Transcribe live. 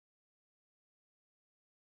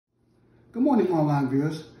Good morning, online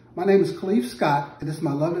viewers. My name is Khalif Scott, and this is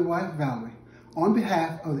my lovely wife, Valerie. On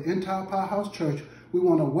behalf of the entire Powerhouse Church, we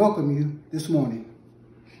want to welcome you this morning.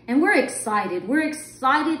 And we're excited. We're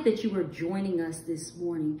excited that you are joining us this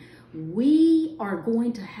morning. We are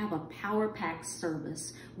going to have a power-packed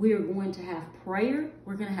service. We are going to have prayer.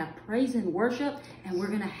 We're going to have praise and worship. And we're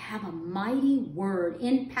going to have a mighty word,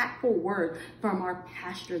 impactful word from our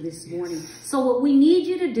pastor this morning. So what we need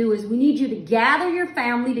you to do is we need you to gather your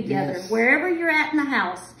family together, wherever you're at in the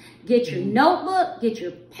house. Get your notebook, get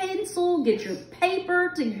your pencil, get your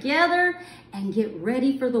paper together, and get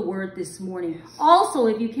ready for the word this morning. Also,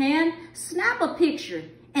 if you can, snap a picture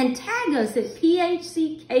and tag us at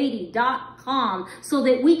phckaty.com so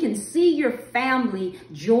that we can see your family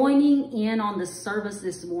joining in on the service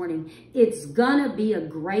this morning. It's gonna be a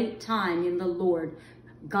great time in the Lord.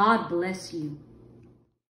 God bless you.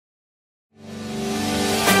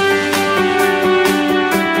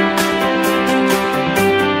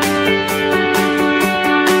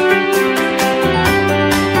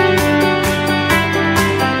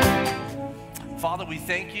 Father, we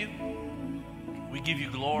thank you. We give you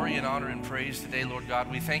glory and honor and praise today, Lord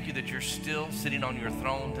God. We thank you that you're still sitting on your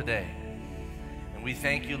throne today. And we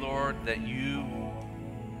thank you, Lord, that in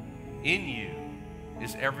you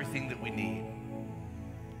is everything that we need.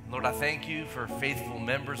 Lord, I thank you for faithful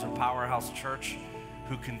members of Powerhouse Church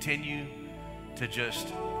who continue to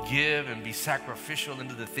just give and be sacrificial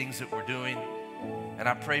into the things that we're doing. And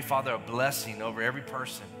I pray, Father, a blessing over every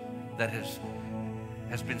person that has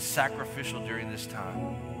been sacrificial during this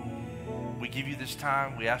time. We give you this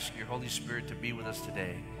time. We ask your Holy Spirit to be with us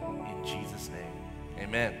today. In Jesus' name,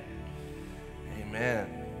 amen.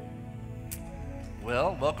 Amen.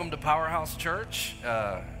 Well, welcome to Powerhouse Church.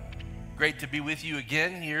 Great to be with you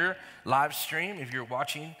again here, live stream. If you're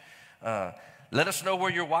watching, let us know where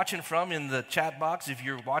you're watching from in the chat box. If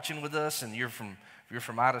you're watching with us and if you're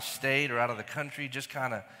from out of state or out of the country, just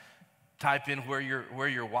kind of type in where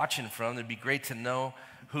you're watching from. It'd be great to know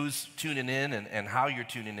who's tuning in and how you're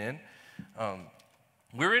tuning in.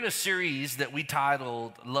 We're in a series that we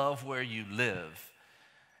titled Love Where You Live.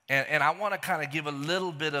 And I want to kind of give a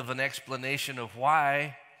little bit of an explanation of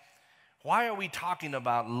why are we talking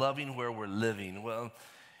about loving where we're living? Well,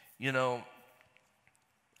 you know,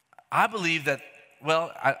 I believe that,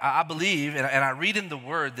 I believe, and I read in the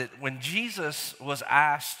Word that when Jesus was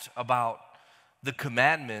asked about the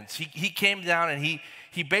commandments, he came down and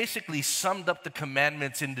he basically summed up the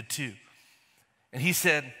commandments into two. And he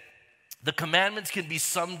said, the commandments can be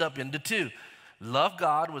summed up into two. Love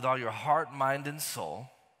God with all your heart, mind, and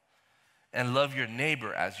soul, and love your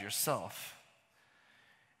neighbor as yourself.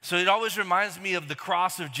 So it always reminds me of the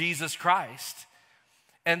cross of Jesus Christ.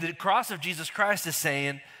 And the cross of Jesus Christ is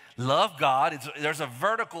saying, love God. There's a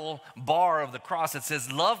vertical bar of the cross that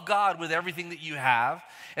says, love God with everything that you have.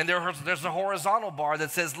 And there's a horizontal bar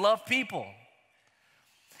that says, love people.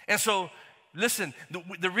 And so, listen,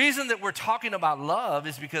 the reason that we're talking about love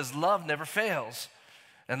is because love never fails.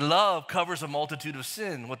 And love covers a multitude of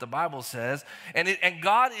sin, what the Bible says. And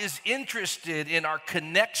God is interested in our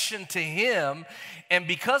connection to Him. And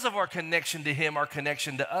because of our connection to Him, our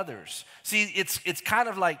connection to others. See, it's kind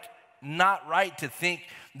of like not right to think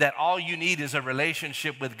that all you need is a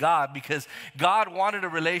relationship with God, because God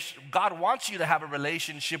wants you to have a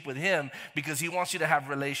relationship with Him because He wants you to have a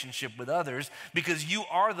relationship with others, because you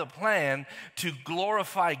are the plan to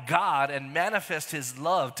glorify God and manifest His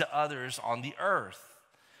love to others on the earth.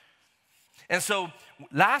 And so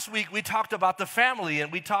last week we talked about the family,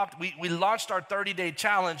 and we launched our 30-day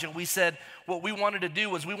challenge, and we said what we wanted to do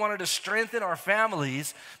was we wanted to strengthen our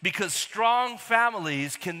families, because strong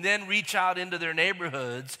families can then reach out into their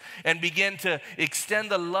neighborhoods and begin to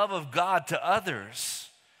extend the love of God to others.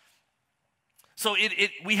 So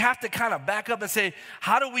we have to kind of back up and say,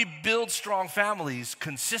 how do we build strong families?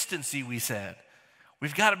 Consistency, we said.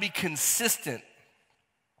 We've got to be consistent.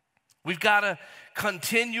 We've got to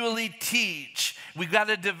continually teach. We've got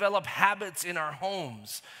to develop habits in our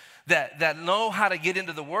homes that know how to get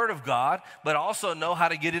into the Word of God, but also know how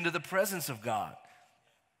to get into the presence of God.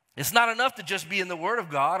 It's not enough to just be in the Word of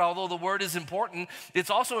God, although the Word is important. It's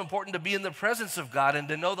also important to be in the presence of God and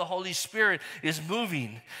to know the Holy Spirit is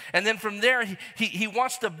moving. And then from there, he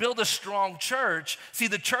wants to build a strong church. See,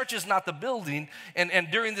 the church is not the building.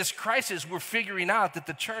 And during this crisis, we're figuring out that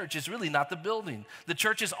the church is really not the building. The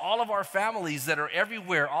church is all of our families that are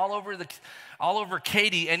everywhere, all over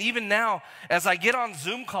Katy. And even now, as I get on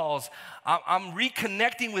Zoom calls, I'm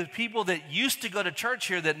reconnecting with people that used to go to church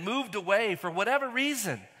here that moved away for whatever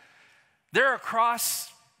reason. They're across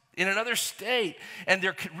in another state, and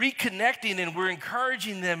they're reconnecting, and we're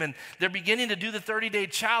encouraging them, and they're beginning to do the 30-day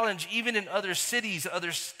challenge even in other cities,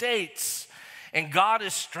 other states, and God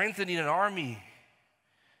is strengthening an army.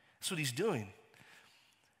 That's what he's doing.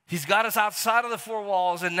 He's got us outside of the four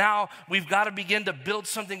walls, and now we've got to begin to build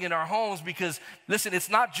something in our homes because, listen, it's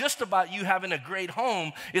not just about you having a great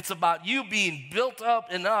home. It's about you being built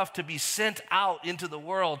up enough to be sent out into the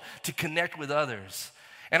world to connect with others.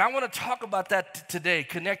 And I want to talk about that today,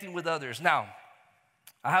 connecting with others. Now,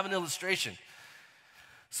 I have an illustration.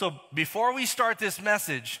 So before we start this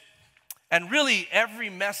message, and really every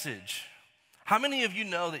message, how many of you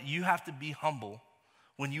know that you have to be humble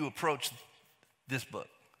when you approach this book?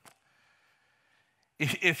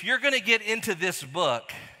 If you're going to get into this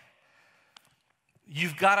book,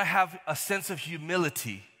 you've got to have a sense of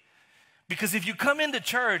humility. Because if you come into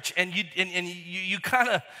church and you kind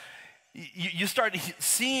of, you start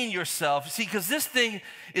seeing yourself. See, because this thing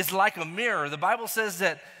is like a mirror. The Bible says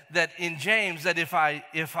that in James, that if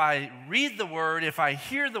I read the word, if I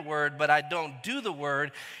hear the word, but I don't do the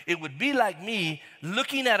word, it would be like me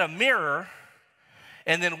looking at a mirror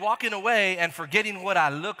and then walking away and forgetting what I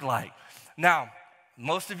look like. Now,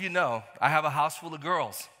 most of you know I have a house full of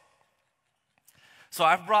girls. So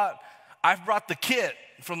I've brought the kit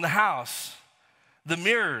from the house, the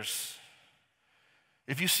mirrors.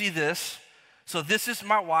 If you see this, so this is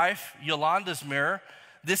my wife, Yolanda's mirror.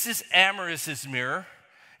 This is Amaris's mirror.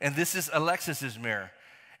 And this is Alexis's mirror.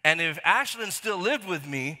 And if Ashlyn still lived with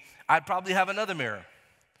me, I'd probably have another mirror.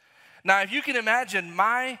 Now, if you can imagine,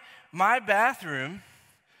 my bathroom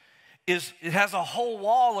it has a whole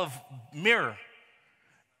wall of mirror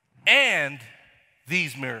and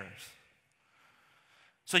these mirrors.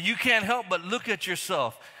 So you can't help but look at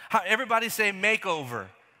yourself. Everybody say makeover.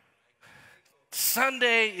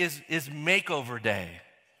 Sunday is makeover day.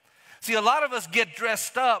 See, a lot of us get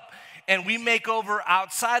dressed up and we make over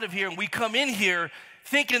outside of here, and we come in here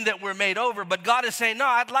thinking that we're made over, but God is saying, no,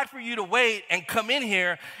 I'd like for you to wait and come in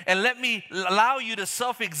here and let me allow you to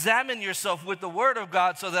self-examine yourself with the Word of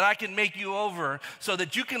God so that I can make you over so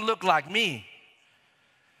that you can look like me.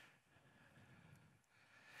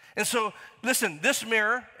 And so, listen, this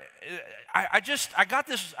mirror, I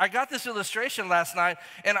got this illustration last night,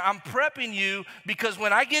 and I'm prepping you because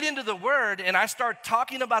when I get into the Word and I start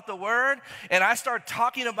talking about the Word and I start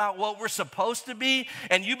talking about what we're supposed to be,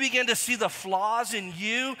 and you begin to see the flaws in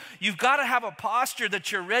you, you've got to have a posture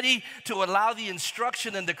that you're ready to allow the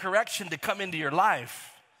instruction and the correction to come into your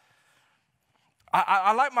life.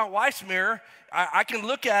 I like my wife's mirror. I can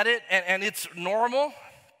look at it and it's normal.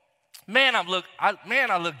 Man, I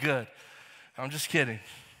look good. I'm just kidding.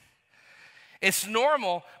 It's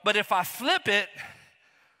normal, but if I flip it,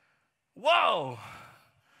 whoa,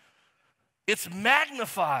 it's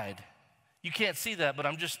magnified. You can't see that, but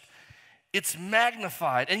it's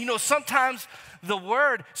magnified. And you know, sometimes the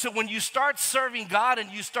Word, so when you start serving God and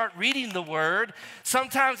you start reading the Word,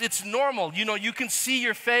 sometimes it's normal. You know, you can see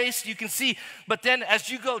your face, you can see, but then as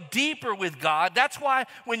you go deeper with God, that's why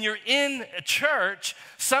when you're in a church,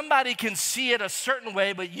 somebody can see it a certain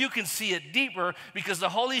way, but you can see it deeper because the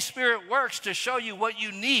Holy Spirit works to show you what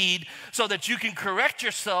you need so that you can correct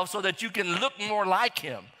yourself, so that you can look more like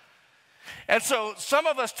Him. And so some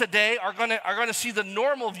of us today are going to see the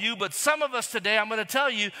normal view, but some of us today, I'm going to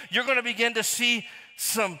tell you, you're going to begin to see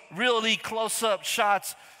some really close-up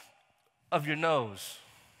shots of your nose.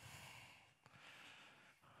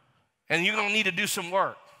 And you're going to need to do some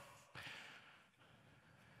work.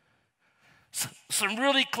 Some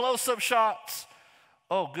really close-up shots,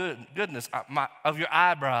 goodness, of your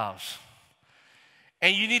eyebrows.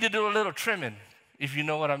 And you need to do a little trimming, if you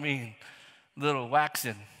know what I mean, a little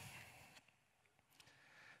waxing.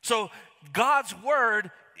 So God's Word,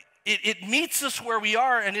 it meets us where we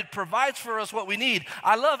are, and it provides for us what we need.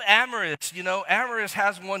 I love Amaris. You know, Amaris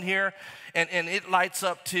has one here, and it lights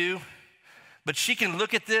up too. But she can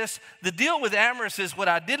look at this. The deal with Amaris is, what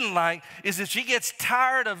I didn't like is if she gets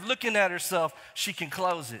tired of looking at herself, she can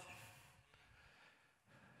close it.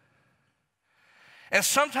 And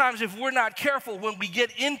sometimes if we're not careful, when we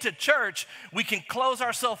get into church, we can close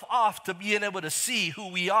ourselves off to being able to see who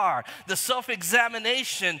we are. The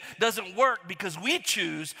self-examination doesn't work because we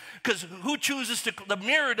choose, because who chooses to, the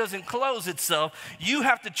mirror doesn't close itself. You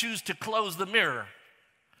have to choose to close the mirror.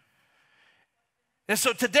 And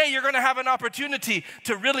so today you're going to have an opportunity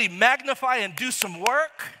to really magnify and do some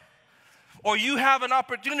work, or you have an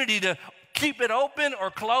opportunity to keep it open or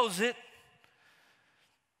close it.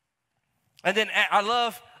 And then I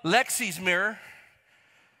love Lexi's mirror.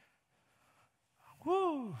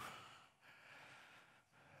 Woo.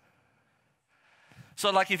 So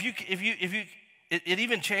like if it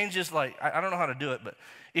even changes, like, I don't know how to do it, but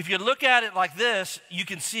if you look at it like this, you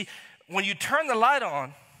can see when you turn the light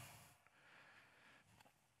on,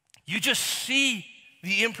 you just see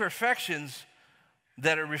the imperfections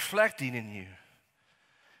that are reflecting in you.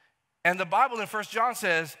 And the Bible in 1 John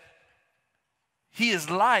says, he is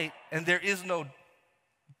light and there is no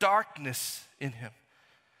darkness in him.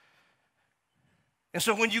 And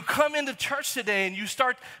so when you come into church today and you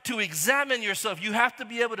start to examine yourself, you have to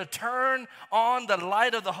be able to turn on the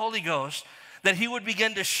light of the Holy Ghost, that he would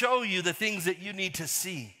begin to show you the things that you need to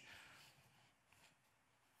see.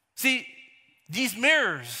 See, these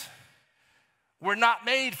mirrors were not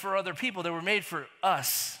made for other people. They were made for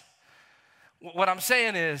us. What I'm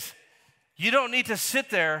saying is, you don't need to sit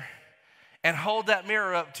there and hold that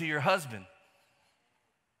mirror up to your husband.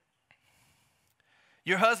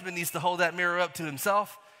 Your husband needs to hold that mirror up to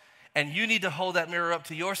himself, and you need to hold that mirror up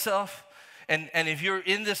to yourself. And if you're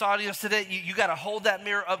in this audience today, you got to hold that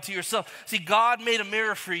mirror up to yourself. See, God made a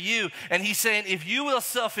mirror for you, and he's saying, if you will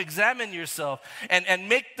self-examine yourself and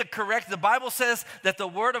make the Bible says that the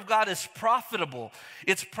word of God is profitable.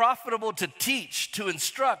 It's profitable to teach, to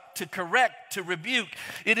instruct, to correct, to rebuke.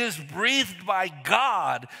 It is breathed by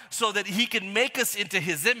God so that he can make us into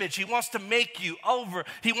his image. He wants to make you over.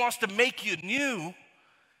 He wants to make you new.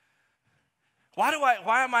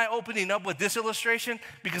 Why am I opening up with this illustration?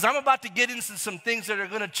 Because I'm about to get into some things that are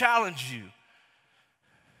going to challenge you.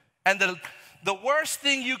 And the worst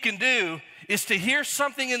thing you can do is to hear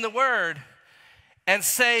something in the word and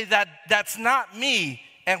say that that's not me,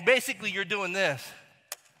 and basically you're doing this.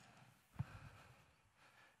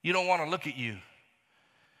 You don't want to look at you.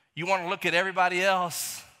 You want to look at everybody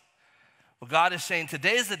else. Well, God is saying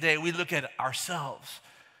today is the day we look at ourselves.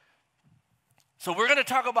 So we're going to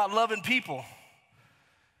talk about loving people,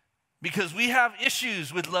 because we have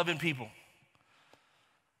issues with loving people.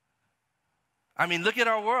 I mean, look at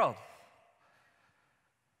our world.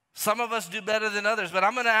 Some of us do better than others, but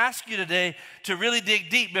I'm going to ask you today to really dig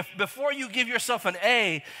deep. Before you give yourself an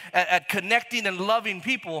A at connecting and loving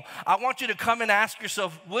people, I want you to come and ask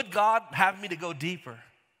yourself, would God have me to go deeper?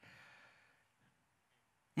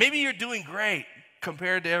 Maybe you're doing great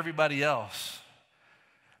compared to everybody else,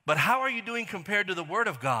 but how are you doing compared to the Word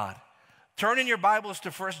of God? Turn in your Bibles to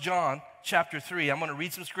 1 John chapter 3. I'm going to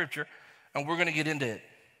read some scripture, and we're going to get into it.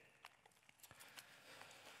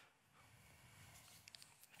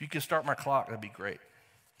 If you could start my clock, that'd be great.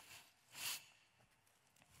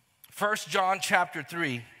 1 John chapter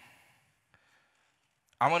 3.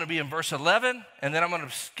 I'm going to be in verse 11, and then I'm going to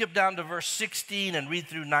skip down to verse 16 and read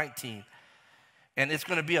through 19. And it's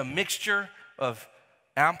going to be a mixture of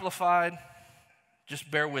amplified. Just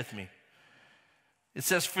bear with me. It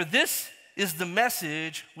says, "For this is the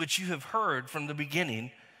message which you have heard from the beginning,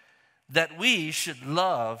 that we should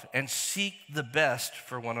love and seek the best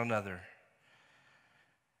for one another."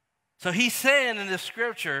 So he's saying in this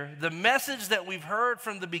scripture, the message that we've heard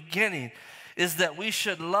from the beginning is that we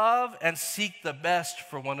should love and seek the best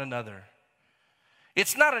for one another.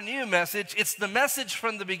 It's not a new message, it's the message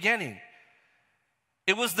from the beginning.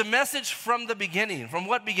 It was the message from the beginning. From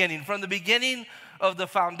what beginning? From the beginning of the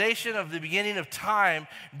foundation, of the beginning of time,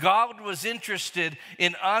 God was interested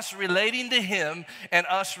in us relating to him and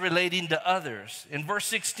us relating to others. In verse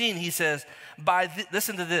 16, he says,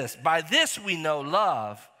 listen to this, "By this we know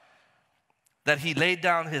love, that he laid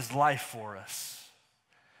down his life for us."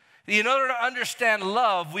 In order to understand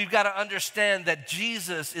love, we've got to understand that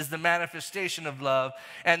Jesus is the manifestation of love,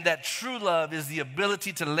 and that true love is the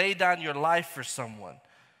ability to lay down your life for someone.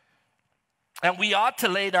 And we ought to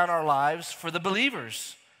lay down our lives for the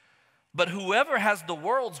believers. But whoever has the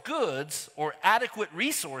world's goods or adequate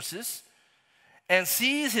resources and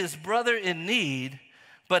sees his brother in need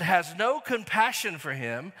but has no compassion for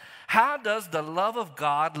him, how does the love of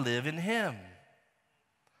God live in him?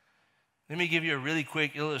 Let me give you a really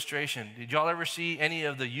quick illustration. Did y'all ever see any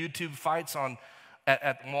of the YouTube fights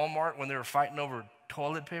at Walmart when they were fighting over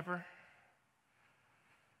toilet paper?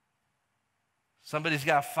 Somebody's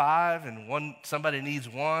got 5 and somebody needs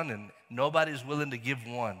 1 and nobody's willing to give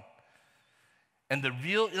 1. And the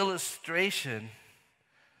real illustration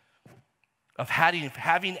of having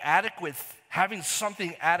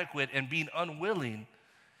something adequate and being unwilling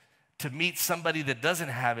to meet somebody that doesn't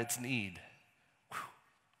have its need.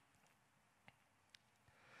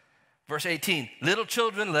 Verse 18, "Little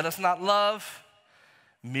children, let us not love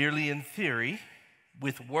merely in theory,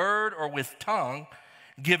 with word or with tongue,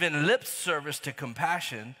 giving lip service to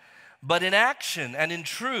compassion, but in action and in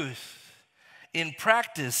truth, in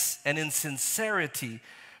practice and in sincerity,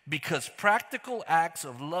 because practical acts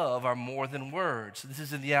of love are more than words." This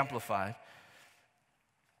is in the Amplified.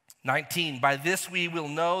 19, by this we will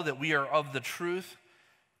know that we are of the truth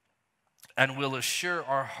and will assure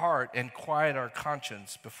our heart and quiet our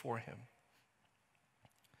conscience before him.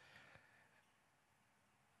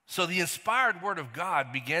 So the inspired word of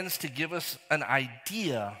God begins to give us an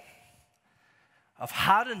idea of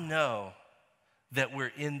how to know that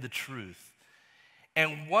we're in the truth.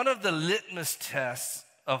 And one of the litmus tests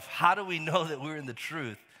of how do we know that we're in the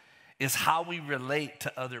truth is how we relate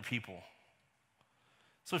to other people.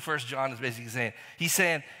 So First John is basically saying, he's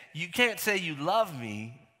saying, you can't say you love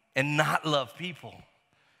me and not love people.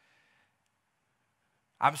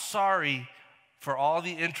 I'm sorry for all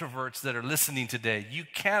the introverts that are listening today. You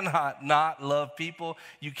cannot not love people.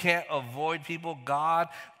 You can't avoid people.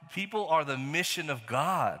 People are the mission of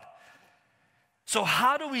God. So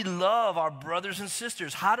how do we love our brothers and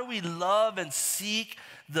sisters? How do we love and seek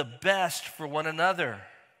the best for one another?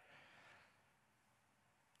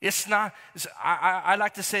 It's not, I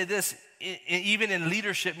like to say this, even in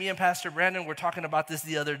leadership, me and Pastor Brandon were talking about this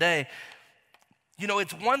the other day. You know,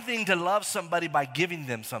 it's one thing to love somebody by giving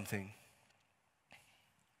them something.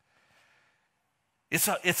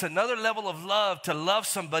 It's another level of love to love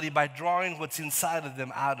somebody by drawing what's inside of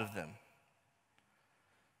them out of them.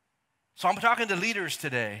 So I'm talking to leaders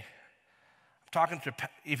today. I'm talking to,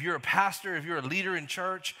 if you're a pastor, if you're a leader in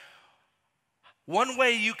church, one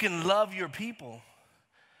way you can love your people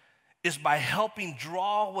is by helping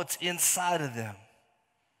draw what's inside of them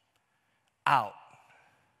out.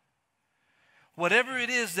 Whatever it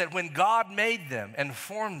is that when God made them and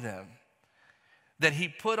formed them, that he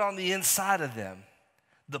put on the inside of them,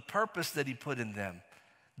 the purpose that he put in them,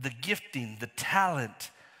 the gifting, the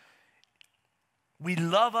talent. We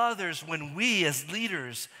love others when we as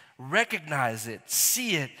leaders recognize it,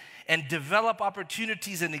 see it, and develop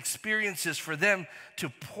opportunities and experiences for them to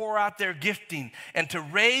pour out their gifting and to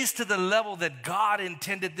raise to the level that God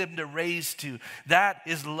intended them to raise to. That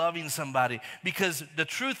is loving somebody. Because the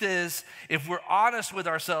truth is, if we're honest with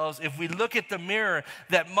ourselves, if we look at the mirror,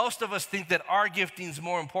 that most of us think that our gifting is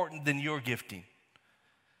more important than your gifting.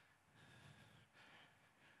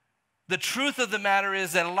 The truth of the matter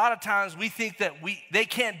is that a lot of times we think that they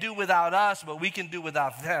can't do without us, but we can do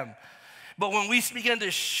without them. But when we begin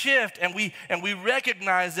to shift and we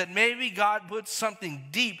recognize that maybe God put something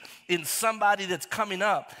deep in somebody that's coming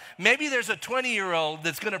up. Maybe there's a 20-year-old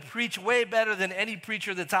that's going to preach way better than any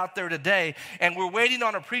preacher that's out there today. And we're waiting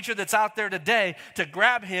on a preacher that's out there today to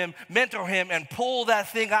grab him, mentor him, and pull that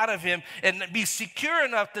thing out of him and be secure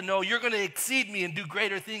enough to know you're going to exceed me and do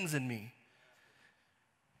greater things than me.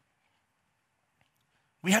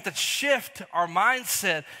 We have to shift our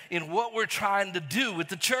mindset in what we're trying to do with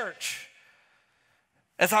the church.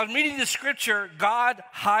 As I was reading the scripture, God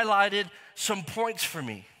highlighted some points for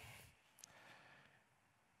me.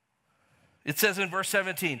 It says in verse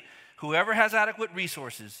 17, whoever has adequate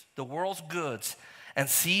resources, the world's goods, and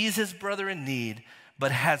sees his brother in need,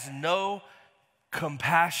 but has no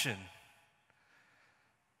compassion.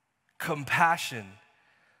 Compassion.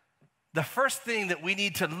 The first thing that we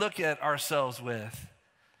need to look at ourselves with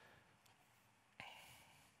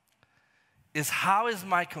is, how is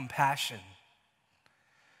my compassion?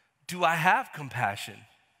 Do I have compassion?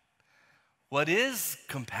 What is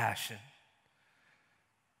compassion?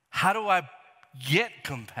 How do I get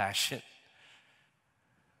compassion?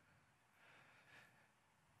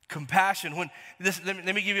 Compassion, let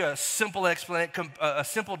me give you a simple explanation, a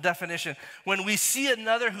simple definition. When we see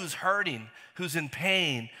another who's hurting, who's in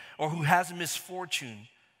pain, or who has misfortune,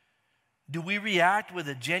 do we react with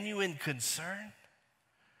a genuine concern?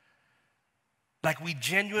 Like we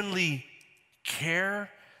genuinely care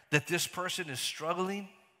that this person is struggling?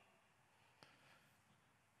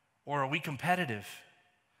 Or are we competitive?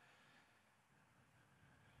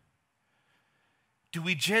 Do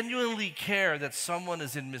we genuinely care that someone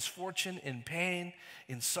is in misfortune, in pain,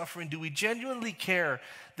 in suffering? Do we genuinely care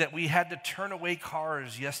that we had to turn away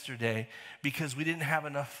cars yesterday because we didn't have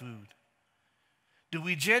enough food? Do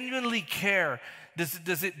we genuinely care?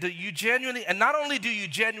 Do you genuinely, and not only do you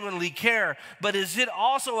genuinely care, but is it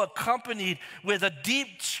also accompanied with a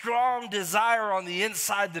deep, strong desire on the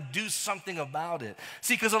inside to do something about it?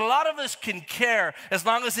 See, because a lot of us can care as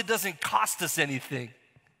long as it doesn't cost us anything.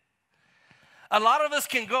 A lot of us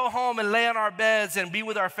can go home and lay on our beds and be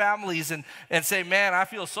with our families and say, man, I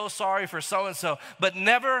feel so sorry for so-and-so, but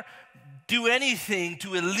never do anything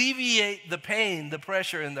to alleviate the pain, the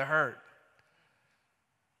pressure, and the hurt.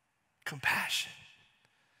 Compassion.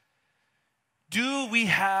 Do we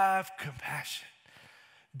have compassion?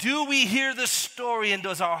 Do we hear the story and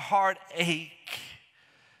does our heart ache?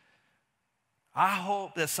 I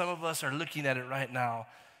hope that some of us are looking at it right now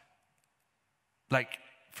like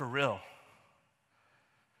for real.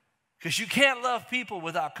 Because you can't love people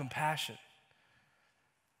without compassion.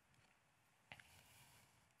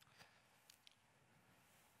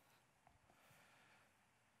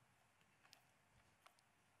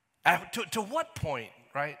 To what point,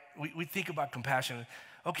 right? We think about compassion.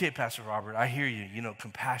 Okay, Pastor Robert, I hear you,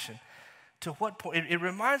 compassion. To what point? It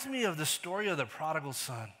reminds me of the story of the prodigal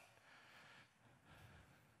son.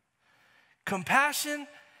 Compassion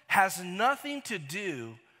has nothing to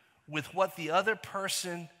do with what the other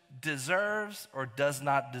person deserves or does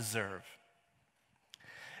not deserve.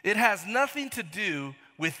 It has nothing to do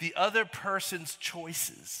with the other person's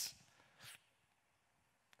choices.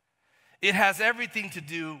 It has everything to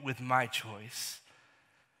do with my choice.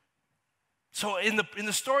 So in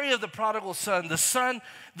the story of the prodigal son, the son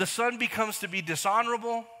becomes to be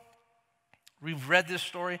dishonorable. We've read this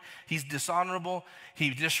story. He's dishonorable.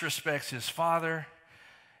 He disrespects his father.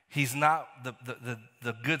 He's not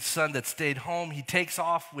the good son that stayed home. He takes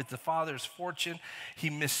off with the father's fortune. He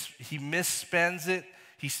misspends it.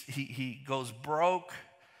 He goes broke.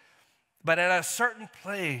 But at a certain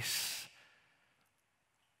place,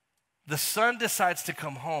 the son decides to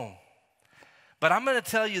come home. But I'm going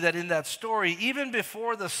to tell you that in that story, even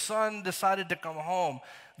before the son decided to come home,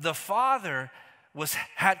 the father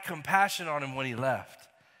had compassion on him when he left.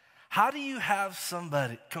 How do you have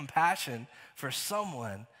compassion for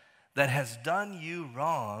someone that has done you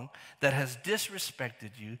wrong, that has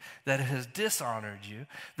disrespected you, that has dishonored you,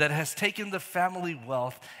 that has taken the family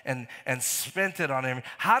wealth and spent it on him?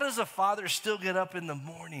 How does a father still get up in the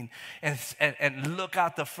morning and look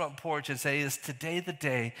out the front porch and say, is today the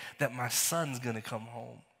day that my son's gonna come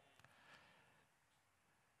home?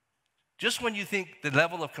 Just when you think the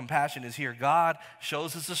level of compassion is here, God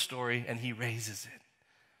shows us a story and he raises it.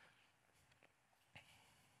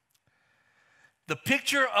 The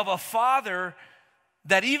picture of a father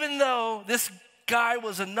that even though this guy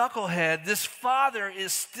was a knucklehead, this father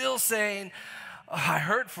is still saying, oh, I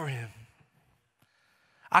hurt for him.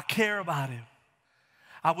 I care about him.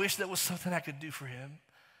 I wish there was something I could do for him.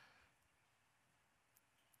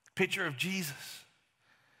 Picture of Jesus.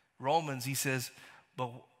 Romans, he says,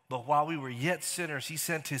 but while we were yet sinners, he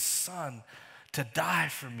sent his son to die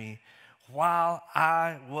for me while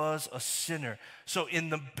I was a sinner. So in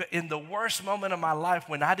the worst moment of my life,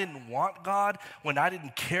 when I didn't want God, when I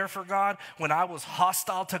didn't care for God, when I was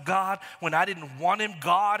hostile to God, when I didn't want him,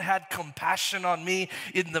 God had compassion on me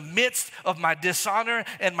in the midst of my dishonor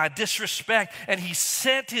and my disrespect. And he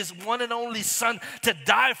sent his one and only son to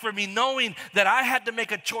die for me, knowing that I had to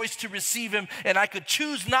make a choice to receive him and I could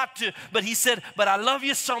choose not to. But he said, but I love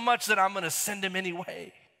you so much that I'm going to send him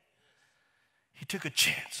anyway. He took a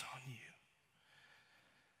chance on you.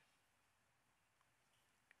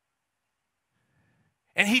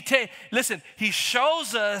 And he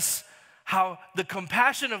shows us how the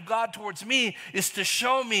compassion of God towards me is to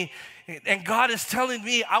show me, and God is telling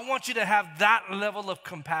me, I want you to have that level of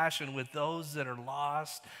compassion with those that are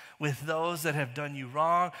lost, with those that have done you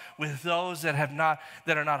wrong, with those that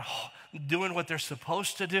are not doing what they're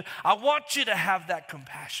supposed to do. I want you to have that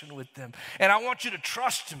compassion with them, and I want you to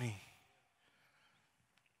trust me.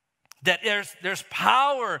 That there's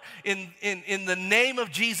power in the name of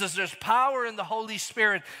Jesus. There's power in the Holy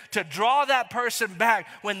Spirit to draw that person back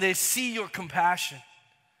when they see your compassion.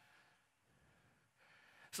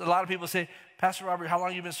 So a lot of people say, Pastor Robert, how long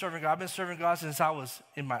have you been serving God? I've been serving God since I was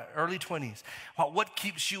in my early 20s. What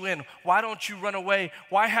keeps you in? Why don't you run away?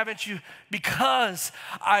 Why haven't you? Because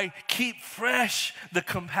I keep fresh the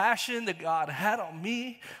compassion that God had on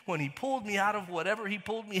me when he pulled me out of whatever he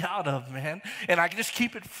pulled me out of, man. And I just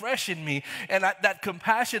keep it fresh in me. And that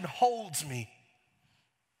compassion holds me.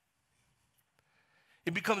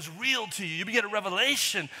 It becomes real to you. You get a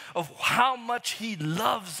revelation of how much he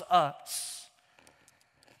loves us.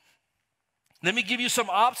 Let me give you some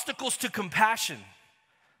obstacles to compassion.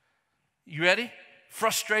 You ready?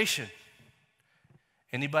 Frustration.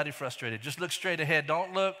 Anybody frustrated? Just look straight ahead.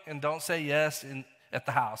 Don't look and don't say yes at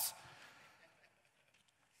the house.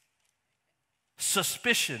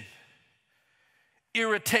 Suspicion,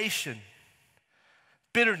 irritation,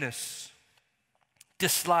 bitterness,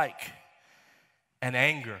 dislike, and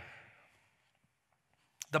anger.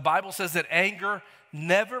 The Bible says that anger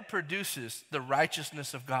never produces the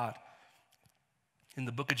righteousness of God. In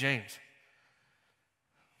the book of James.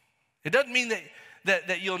 It doesn't mean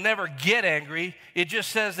that you'll never get angry. It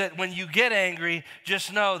just says that when you get angry,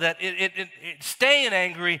 just know that staying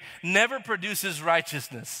angry never produces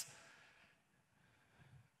righteousness.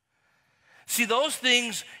 See, those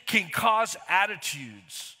things can cause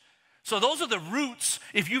attitudes. So those are the roots.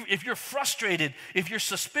 If you're frustrated, if you're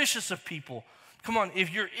suspicious of people, Come on,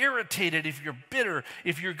 if you're irritated, if you're bitter,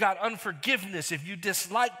 if you've got unforgiveness, if you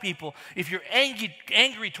dislike people, if you're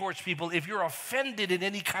angry towards people, if you're offended in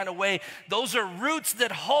any kind of way, those are roots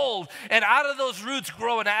that hold, and out of those roots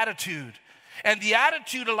grow an attitude. And the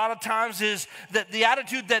attitude a lot of times is that the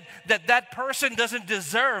attitude that person doesn't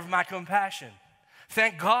deserve my compassion.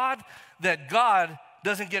 Thank God that God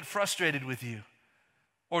doesn't get frustrated with you.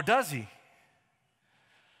 Or does he?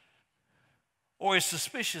 Or is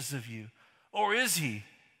suspicious of you? Or is he?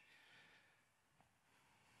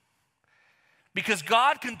 Because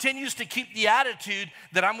God continues to keep the attitude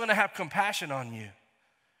that I'm going to have compassion on you.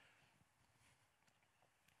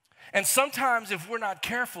 And sometimes if we're not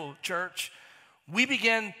careful, church, we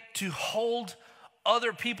begin to hold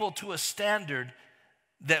other people to a standard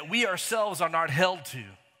that we ourselves are not held to.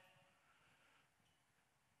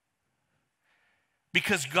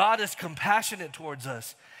 Because God is compassionate towards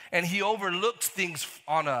us. And he overlooks things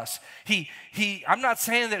on us. I'm not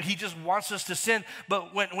saying that he just wants us to sin,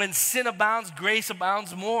 but when sin abounds, grace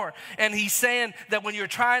abounds more. And he's saying that when you're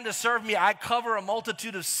trying to serve me, I cover a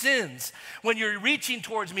multitude of sins. When you're reaching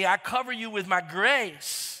towards me, I cover you with my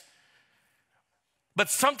grace. But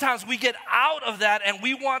sometimes we get out of that and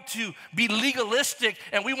we want to be legalistic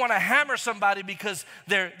and we want to hammer somebody because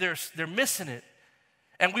they're missing it.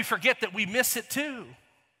 And we forget that we miss it too.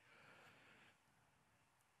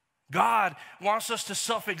 God wants us to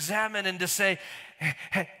self-examine and to say,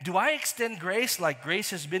 hey, do I extend grace like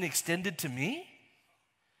grace has been extended to me?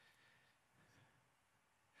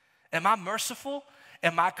 Am I merciful?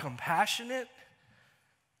 Am I compassionate?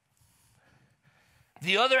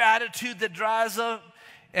 The other attitude that dries up,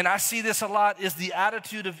 and I see this a lot, is the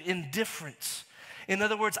attitude of indifference. In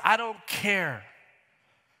other words, I don't care.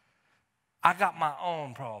 I got my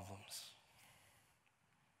own problems.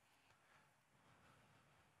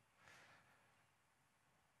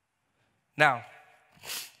 Now,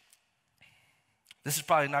 this is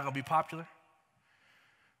probably not going to be popular,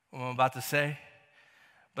 what I'm about to say,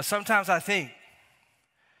 but sometimes I think,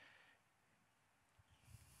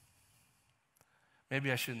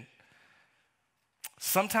 maybe I shouldn't.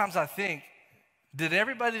 Sometimes I think, did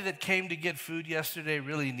everybody that came to get food yesterday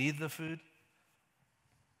really need the food?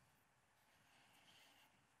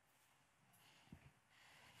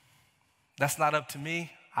 That's not up to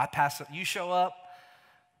me. I pass it. You show up.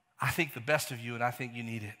 I think the best of you, and I think you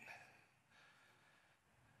need it.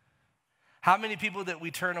 How many people that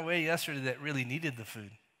we turned away yesterday that really needed the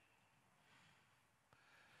food?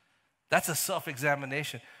 That's a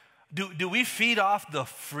self-examination. Do we feed off the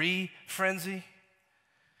free frenzy?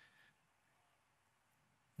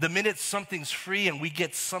 The minute something's free and we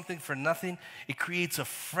get something for nothing, it creates a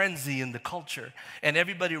frenzy in the culture. And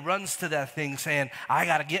everybody runs to that thing saying, I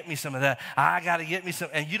got to get me some of that. I got to get me some.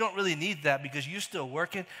 And you don't really need that because you're still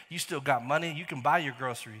working. You still got money. You can buy your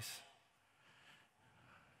groceries.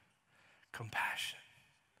 Compassion.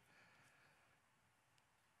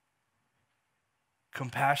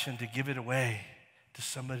 Compassion to give it away to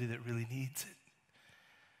somebody that really needs it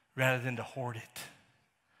rather than to hoard it.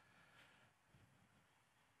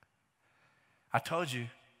 I told you,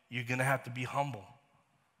 you're going to have to be humble.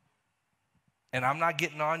 And I'm not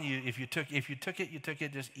getting on you. If you took it, you took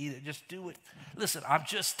it, just eat it, just do it. Listen, I'm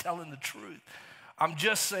just telling the truth. I'm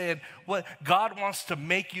just saying what God wants to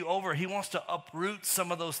make you over. He wants to uproot some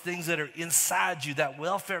of those things that are inside you, that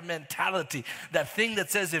welfare mentality, that thing that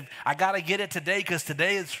says, if I got to get it today because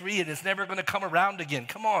today is free and it's never going to come around again.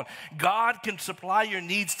 Come on. God can supply your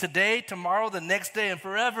needs today, tomorrow, the next day, and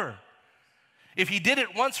forever. If he did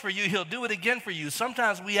it once for you, he'll do it again for you.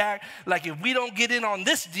 Sometimes we act like if we don't get in on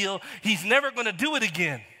this deal, he's never going to do it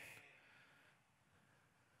again.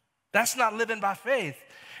 That's not living by faith.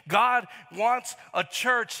 God wants a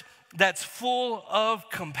church that's full of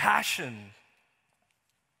compassion.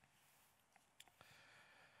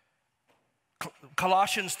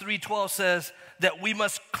 Colossians 3:12 says that we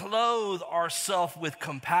must clothe ourselves with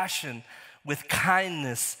compassion, with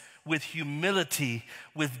kindness, with humility,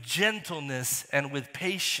 with gentleness, and with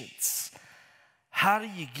patience. How do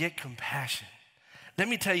you get compassion? Let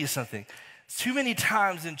me tell you something. Too many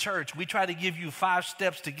times in church, we try to give you 5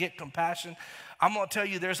 steps to get compassion. I'm going to tell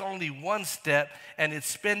you there's only one step, and it's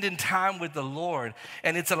spending time with the Lord.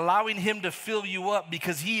 And it's allowing him to fill you up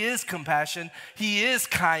because he is compassion. He is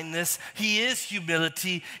kindness. He is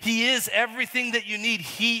humility. He is everything that you need.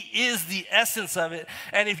 He is the essence of it.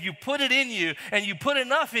 And if you put it in you and you put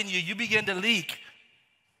enough in you, you begin to leak.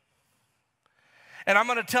 And I'm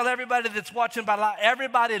going to tell everybody that's watching by live,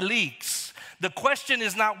 everybody leaks. The question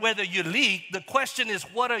is not whether you leak. The question is,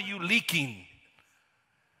 what are you leaking?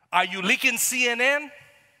 Are you leaking CNN?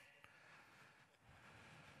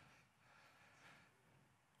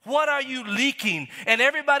 What are you leaking? And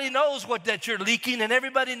everybody knows that you're leaking, and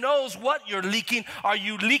everybody knows what you're leaking. Are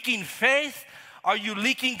you leaking faith? Are you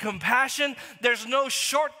leaking compassion? There's no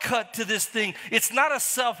shortcut to this thing. It's not a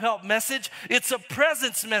self-help message. It's a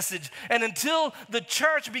presence message. And until the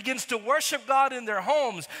church begins to worship God in their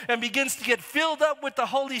homes and begins to get filled up with the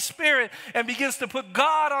Holy Spirit and begins to put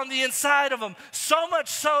God on the inside of them, so much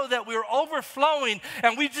so that we're overflowing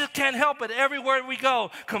and we just can't help it. Everywhere we go,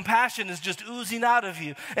 compassion is just oozing out of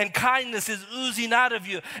you and kindness is oozing out of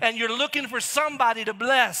you. And you're looking for somebody to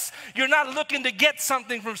bless. You're not looking to get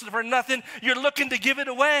something for nothing. You're looking to give it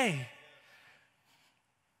away.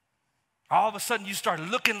 All of a sudden you start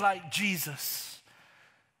looking like Jesus,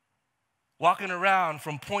 walking around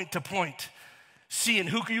from point to point, seeing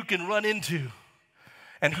who you can run into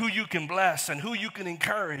and who you can bless and who you can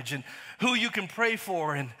encourage and who you can pray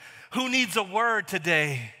for and who needs a word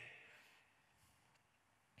today.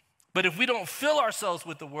 But if we don't fill ourselves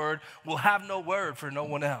with the word, we'll have no word for no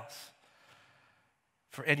one else,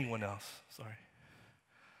 for anyone else, sorry.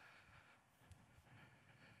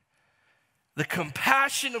 The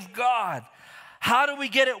compassion of God. How do we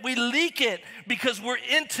get it? We leak it because we're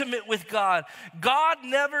intimate with God. God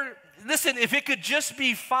never, listen, if it could just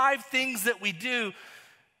be 5 things that we do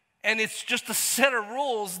and it's just a set of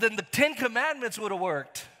rules, then the 10 Commandments would have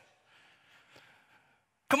worked.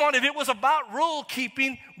 Come on, if it was about rule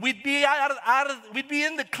keeping, we'd be we'd be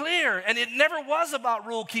in the clear. And it never was about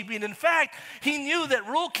rule keeping. In fact, he knew that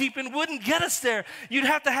rule keeping wouldn't get us there. You'd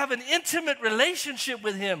have to have an intimate relationship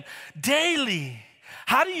with him daily.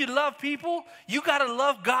 How do you love people? You got to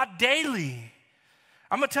love God daily.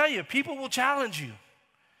 I'm going to tell you, people will challenge you.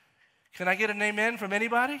 Can I get an amen from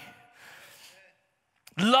anybody?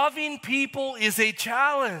 Loving people is a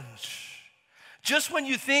challenge. Just when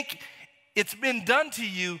you think it's been done to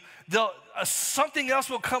you, something else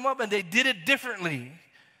will come up and they did it differently.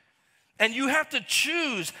 And you have to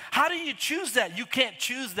choose. How do you choose that? You can't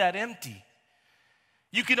choose that empty.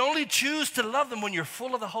 You can only choose to love them when you're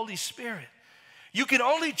full of the Holy Spirit. You can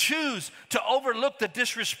only choose to overlook the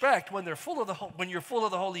disrespect when you're full of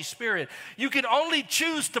the Holy Spirit. You can only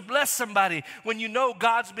choose to bless somebody when you know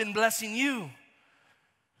God's been blessing you.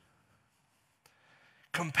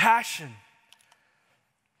 Compassion.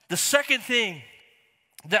 The second thing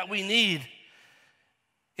that we need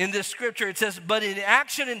in this scripture, it says, but in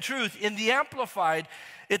action and truth, in the Amplified,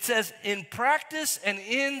 it says, in practice and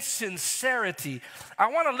in sincerity. I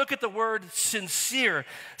want to look at the word sincere.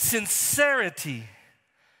 Sincerity.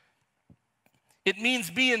 It means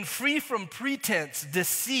being free from pretense,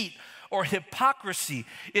 deceit, or hypocrisy.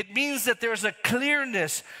 It means that there's a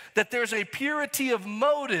clearness, that there's a purity of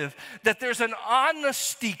motive, that there's an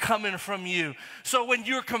honesty coming from you. So when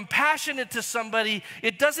you're compassionate to somebody,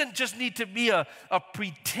 it doesn't just need to be a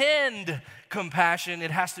pretend compassion,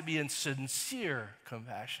 it has to be a sincere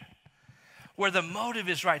compassion, where the motive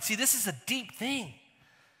is right. See, this is a deep thing.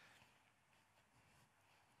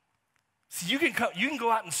 See, you can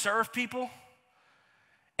go out and serve people,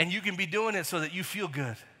 and you can be doing it so that you feel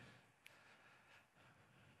good.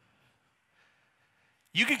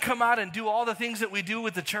 You can come out and do all the things that we do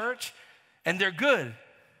with the church, and they're good.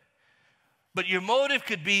 But your motive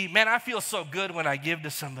could be, man, I feel so good when I give to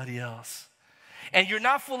somebody else. And you're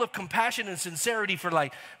not full of compassion and sincerity for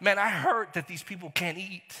like, man, I hurt that these people can't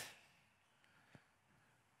eat.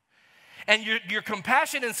 And your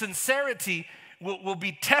compassion and sincerity will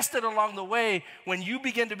be tested along the way when you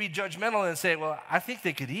begin to be judgmental and say, well, I think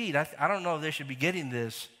they could eat. I don't know if they should be getting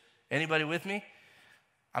this. Anybody with me?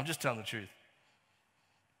 I'm just telling the truth.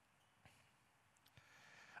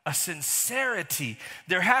 A sincerity.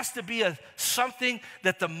 There has to be something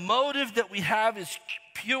that the motive that we have is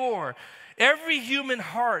pure. Every human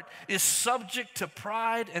heart is subject to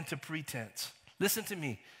pride and to pretense. Listen to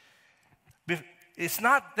me. It's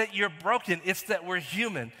not that you're broken, it's that we're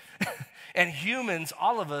human. And humans,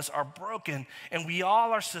 all of us, are broken, and we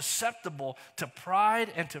all are susceptible to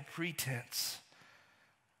pride and to pretense.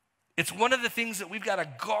 It's one of the things that we've got to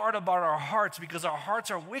guard about our hearts, because our hearts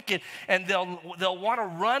are wicked, and they'll want to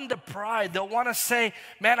run to pride. They'll want to say,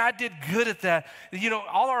 man, I did good at that. You know,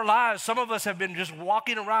 all our lives, some of us have been just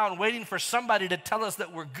walking around waiting for somebody to tell us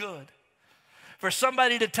that we're good. For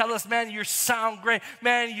somebody to tell us, man, you sound great.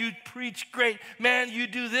 Man, you preach great. Man, you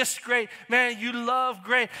do this great. Man, you love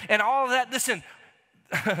great. And all of that, listen,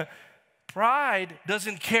 pride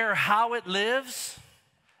doesn't care how it lives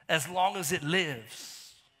as long as it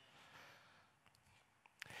lives.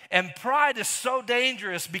 And pride is so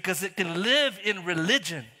dangerous because it can live in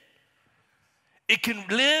religion. It can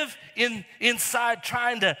live inside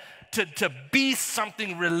trying to be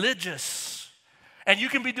something religious. And you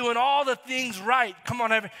can be doing all the things right. Come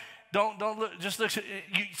on, don't look, just look.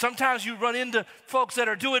 Sometimes you run into folks that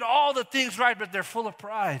are doing all the things right, but they're full of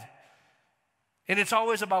pride. And it's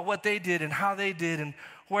always about what they did and how they did and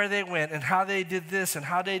where they went and how they did this and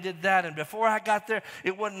how they did that. And before I got there,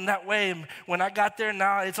 it wasn't that way. And when I got there,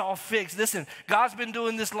 now it's all fixed. Listen, God's been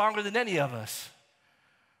doing this longer than any of us.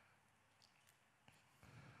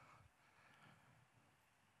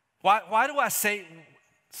 Why do I say,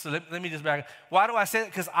 so let me just back up. Why do I say that?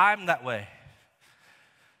 Because I'm that way.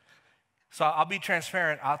 So I'll be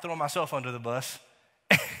transparent. I'll throw myself under the bus.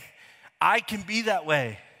 I can be that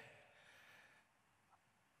way.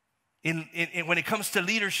 In when it comes to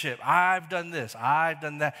leadership, I've done this, I've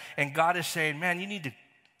done that. And God is saying, man, you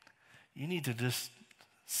need to just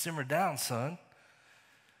simmer down, son.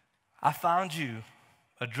 I found you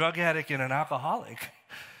a drug addict and an alcoholic.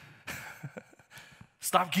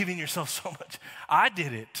 Stop giving yourself so much. I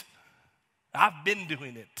did it. I've been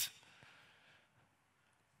doing it.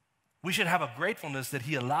 We should have a gratefulness that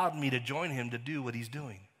he allowed me to join him to do what he's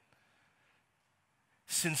doing.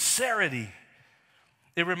 Sincerity.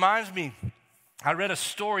 It reminds me, I read a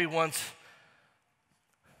story once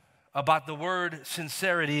about the word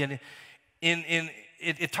sincerity, and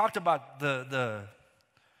it talked about the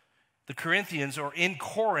Corinthians, or in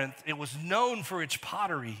Corinth, it was known for its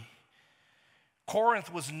pottery.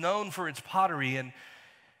 Corinth was known for its pottery, and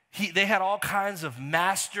they had all kinds of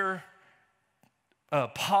master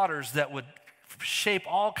potters that would shape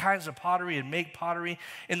all kinds of pottery and make pottery.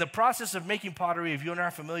 In the process of making pottery, if you're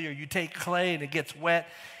not familiar, you take clay and it gets wet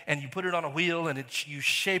and you put it on a wheel and you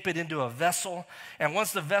shape it into a vessel. And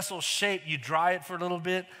once the vessel's shaped, you dry it for a little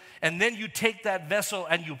bit. And then you take that vessel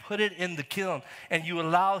and you put it in the kiln and you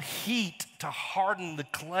allow heat to harden the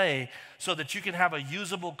clay so that you can have a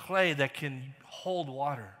usable clay that can hold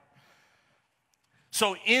water.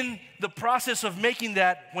 So in the process of making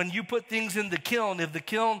that, when you put things in the kiln, if the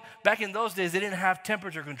kiln, back in those days, they didn't have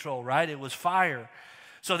temperature control, right? It was fire.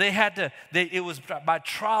 So it was by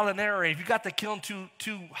trial and error. If you got the kiln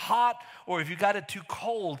too hot or if you got it too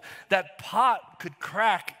cold, that pot could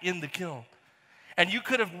crack in the kiln. And you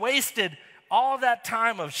could have wasted all that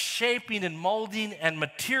time of shaping and molding and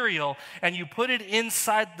material, and you put it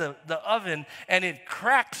inside the oven and it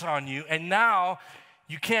cracks on you, and now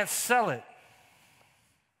you can't sell it.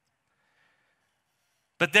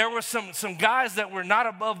 But there were some guys that were not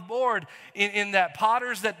above board in that,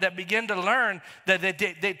 potters that began to learn that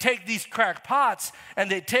they take these cracked pots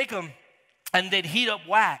and they take them and they'd heat up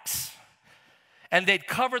wax. And they'd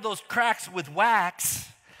cover those cracks with wax,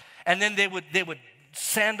 and then they would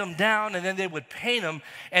sand them down, and then they would paint them.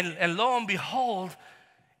 And lo and behold,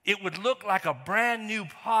 it would look like a brand new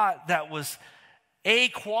pot that was A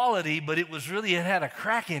quality, but it had a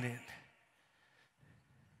crack in it.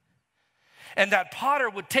 And that potter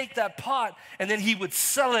would take that pot and then he would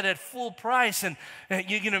sell it at full price. And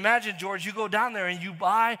you can imagine, George, you go down there and you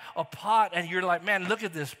buy a pot and you're like, man, look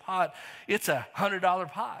at this pot. It's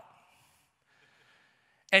 $100 pot.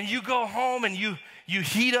 And you go home and you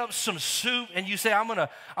heat up some soup and you say, I'm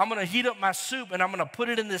gonna heat up my soup and I'm gonna put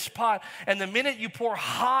it in this pot. And the minute you pour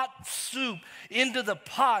hot soup into the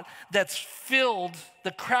pot that's filled,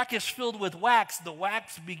 the crack is filled with wax, the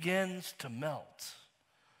wax begins to melt.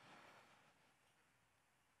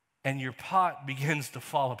 And your pot begins to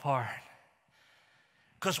fall apart.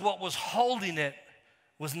 Because what was holding it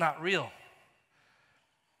was not real.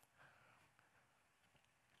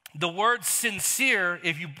 The word sincere,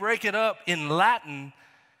 if you break it up in Latin,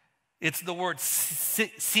 it's the word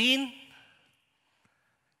sin,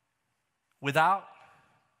 without,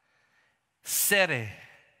 cere,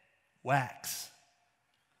 wax.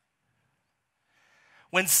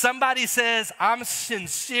 When somebody says, I'm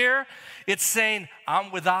sincere, it's saying,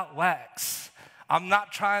 I'm without wax. I'm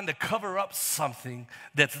not trying to cover up something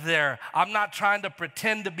that's there. I'm not trying to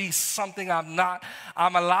pretend to be something I'm not.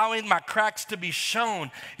 I'm allowing my cracks to be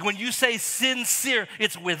shown. When you say sincere,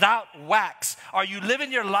 it's without wax. Are you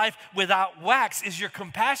living your life without wax? Is your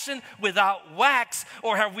compassion without wax?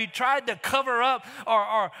 Or have we tried to cover up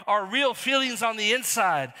our real feelings on the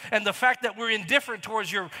inside? And the fact that we're indifferent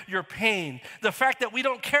towards your pain. The fact that we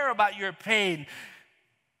don't care about your pain.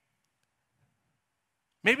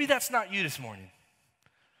 Maybe that's not you this morning.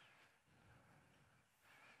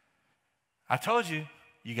 I told you,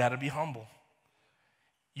 you got to be humble.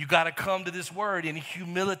 You got to come to this word in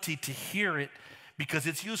humility to hear it, because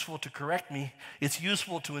it's useful to correct me. It's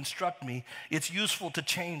useful to instruct me. It's useful to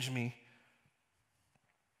change me.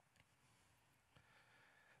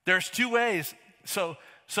 There's two ways. So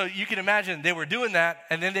you can imagine they were doing that,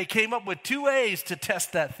 and then they came up with two ways to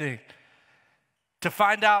test that thing. To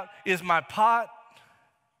find out, is my pot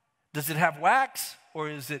Does it have wax, or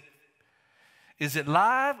is it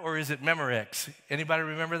live, or is it Memorex? Anybody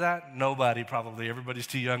remember that? Nobody, probably. Everybody's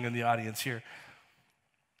too young in the audience here.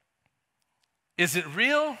 Is it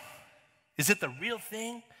real? Is it the real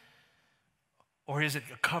thing? Or is it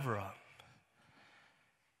a cover-up?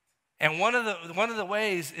 And one of the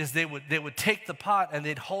ways is they would take the pot and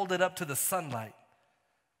they'd hold it up to the sunlight.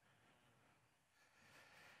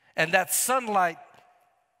 And that sunlight,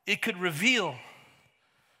 it could reveal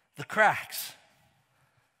the cracks.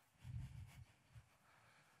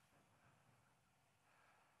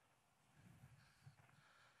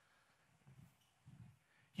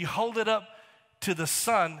 You hold it up to the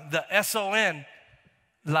sun, the S-O-N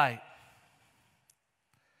light.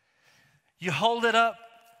 You hold it up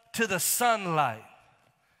to the sunlight.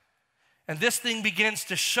 And this thing begins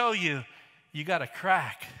to show you, you got a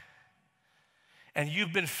crack. And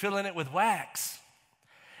you've been filling it with wax.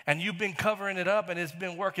 And you've been covering it up and it's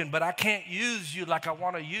been working. But I can't use you like I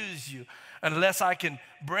want to use you unless I can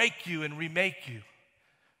break you and remake you.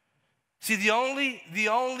 See, the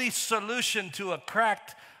only solution to a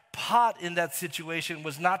cracked pot in that situation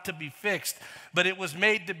was not to be fixed, but it was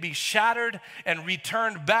made to be shattered and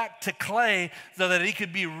returned back to clay so that it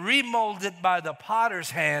could be remolded by the potter's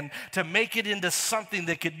hand to make it into something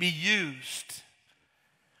that could be used.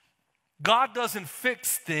 God doesn't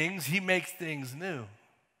fix things, He makes things new.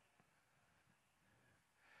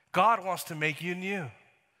 God wants to make you new.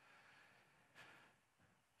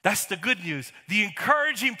 That's the good news. The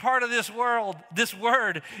encouraging part of this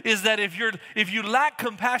word is that if you lack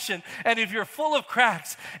compassion and if you're full of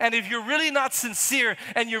cracks and if you're really not sincere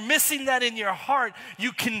and you're missing that in your heart,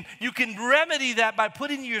 you can remedy that by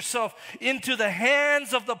putting yourself into the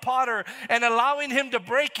hands of the potter and allowing him to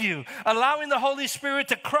break you, allowing the Holy Spirit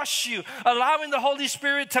to crush you, allowing the Holy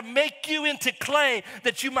Spirit to make you into clay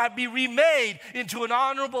that you might be remade into an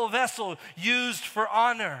honorable vessel used for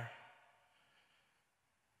honor.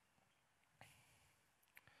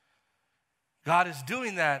 God is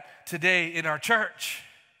doing that today in our church.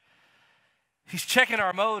 He's checking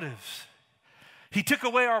our motives. He took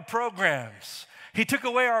away our programs. He took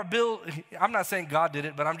away our bill. I'm not saying God did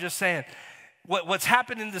it, but I'm just saying what's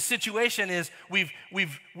happened in the situation is we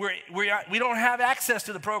don't have access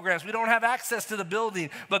to the programs. We don't have access to the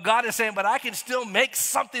building. But God is saying, but I can still make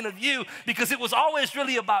something of you because it was always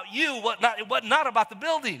really about you, not about the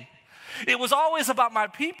building. It was always about my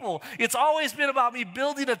people. It's always been about me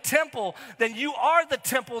building a temple. Then you are the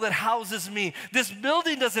temple that houses me. This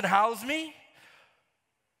building doesn't house me.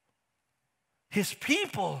 His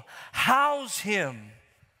people house him.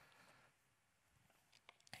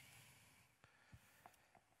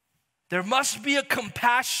 There must be a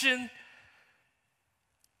compassion.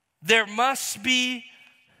 There must be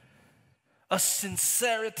a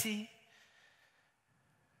sincerity.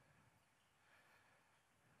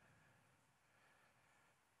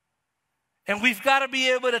 And we've got to be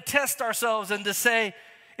able to test ourselves and to say,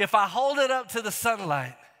 if I hold it up to the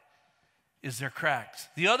sunlight, is there cracks?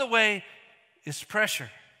 The other way is pressure,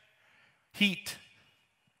 heat.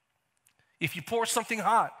 If you pour something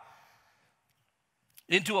hot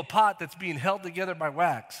into a pot that's being held together by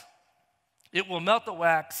wax, it will melt the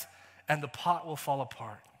wax and the pot will fall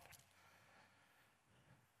apart.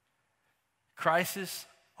 Crisis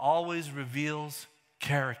always reveals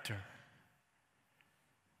character.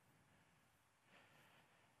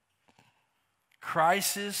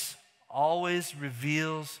 Crisis always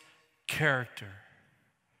reveals character.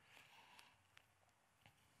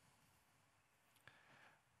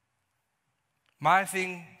 My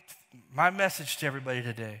message to everybody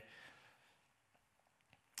today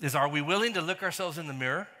is, are we willing to look ourselves in the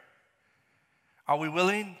mirror? Are we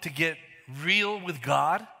willing to get real with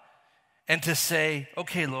God and to say,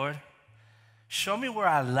 okay, Lord, show me where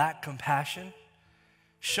I lack compassion.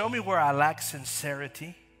 Show me where I lack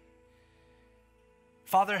sincerity.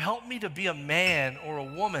 Father, help me to be a man or a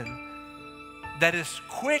woman that is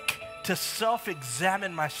quick to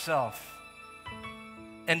self-examine myself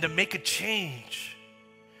and to make a change.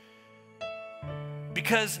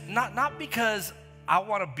 Because, not because I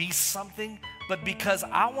want to be something, but because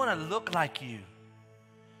I want to look like you.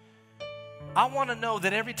 I want to know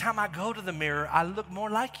that every time I go to the mirror, I look more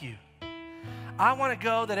like you. I want to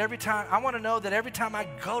know that every time I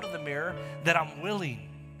go to the mirror that I'm willing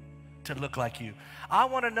to look like you. I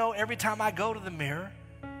want to know every time I go to the mirror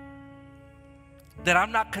that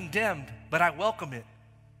I'm not condemned, but I welcome it.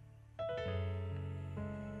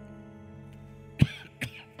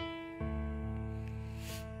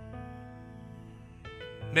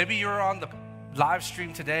 Maybe you're on the live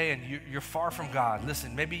stream today and you're far from God.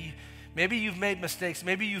 Listen, maybe Maybe you've made mistakes.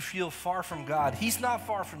 Maybe you feel far from God. He's not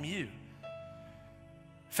far from you.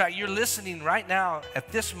 In fact, you're listening right now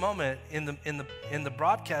at this moment in the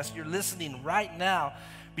broadcast. You're listening right now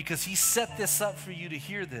because he set this up for you to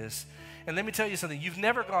hear this. And let me tell you something. You've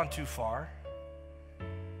never gone too far.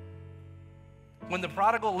 When the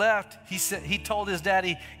prodigal left, he told his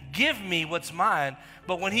daddy, "Give me what's mine."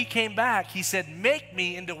 But when he came back, he said, "Make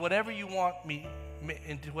me into whatever you want me,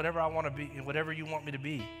 into whatever I want to be, whatever you want me to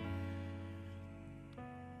be."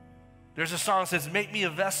 There's a song that says, "Make me a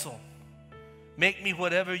vessel. Make me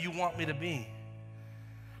whatever you want me to be."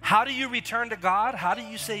 How do you return to God? How do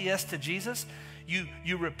you say yes to Jesus?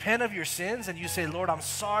 You repent of your sins and you say, "Lord, I'm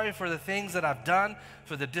sorry for the things that I've done,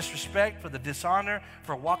 for the disrespect, for the dishonor,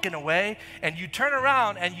 for walking away." And you turn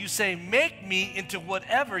around and you say, "Make me into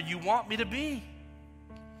whatever you want me to be."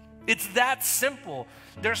 It's that simple.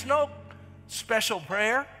 There's no special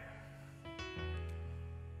prayer.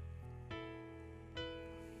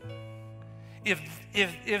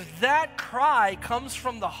 If that cry comes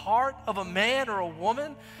from the heart of a man or a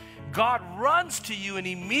woman, God runs to you and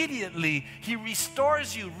immediately he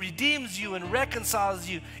restores you, redeems you, and reconciles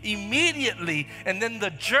you immediately. And then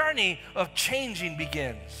the journey of changing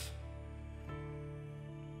begins.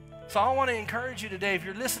 So I want to encourage you today, if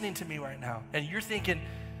you're listening to me right now and you're thinking,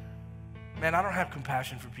 "Man, I don't have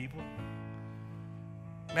compassion for people.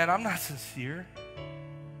 Man, I'm not sincere.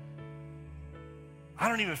 I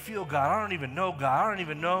don't even feel God. I don't even know God. I don't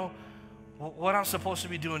even know what I'm supposed to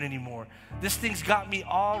be doing anymore. This thing's got me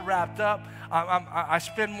all wrapped up. I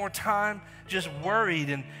spend more time just worried,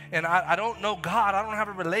 and I don't know God. I don't have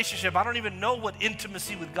a relationship. I don't even know what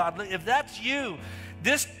intimacy with God." If that's you,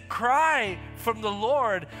 this cry from the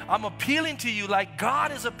Lord, I'm appealing to you like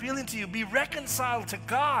God is appealing to you. Be reconciled to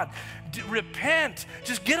God. Repent.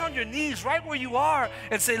 Just get on your knees right where you are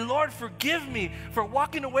and say, "Lord, forgive me for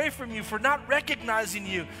walking away from you, for not recognizing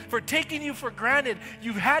you, for taking you for granted.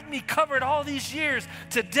 You've had me covered all these years.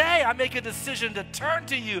 Today I make a decision to turn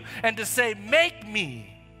to you and to say, 'Make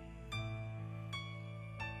me.'"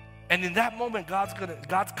 And in that moment,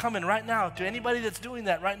 God's coming right now to anybody that's doing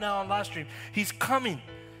that right now on live stream. He's coming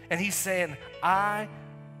and he's saying, "I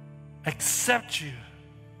accept you."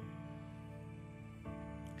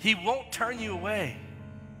 He won't turn you away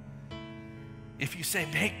if you say,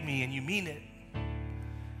 "Make me," and you mean it.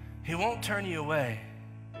 He won't turn you away.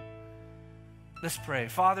 Let's pray.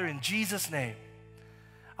 Father, in Jesus' name,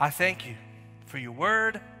 I thank you for your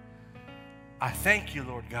word. I thank you,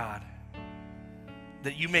 Lord God,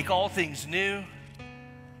 that you make all things new.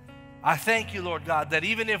 I thank you, Lord God, that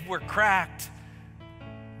even if we're cracked,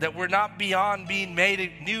 that we're not beyond being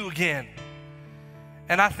made new again.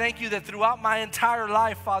 And I thank you that throughout my entire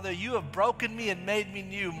life, Father, you have broken me and made me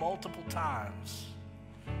new multiple times.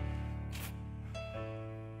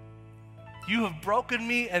 You have broken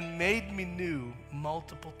me and made me new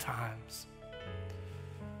multiple times.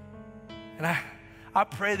 And I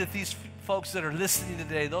pray that these folks that are listening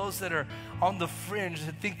today, those that are on the fringe,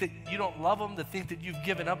 that think that you don't love them, that think that you've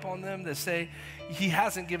given up on them, that say, "He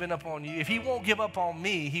hasn't given up on you. If he won't give up on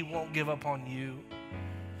me, he won't give up on you."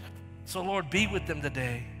 So Lord, be with them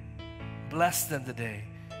today. Bless them today.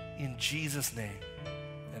 In Jesus' name.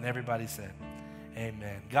 And everybody said,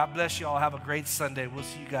 amen. God bless you all. Have a great Sunday. We'll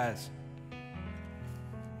see you guys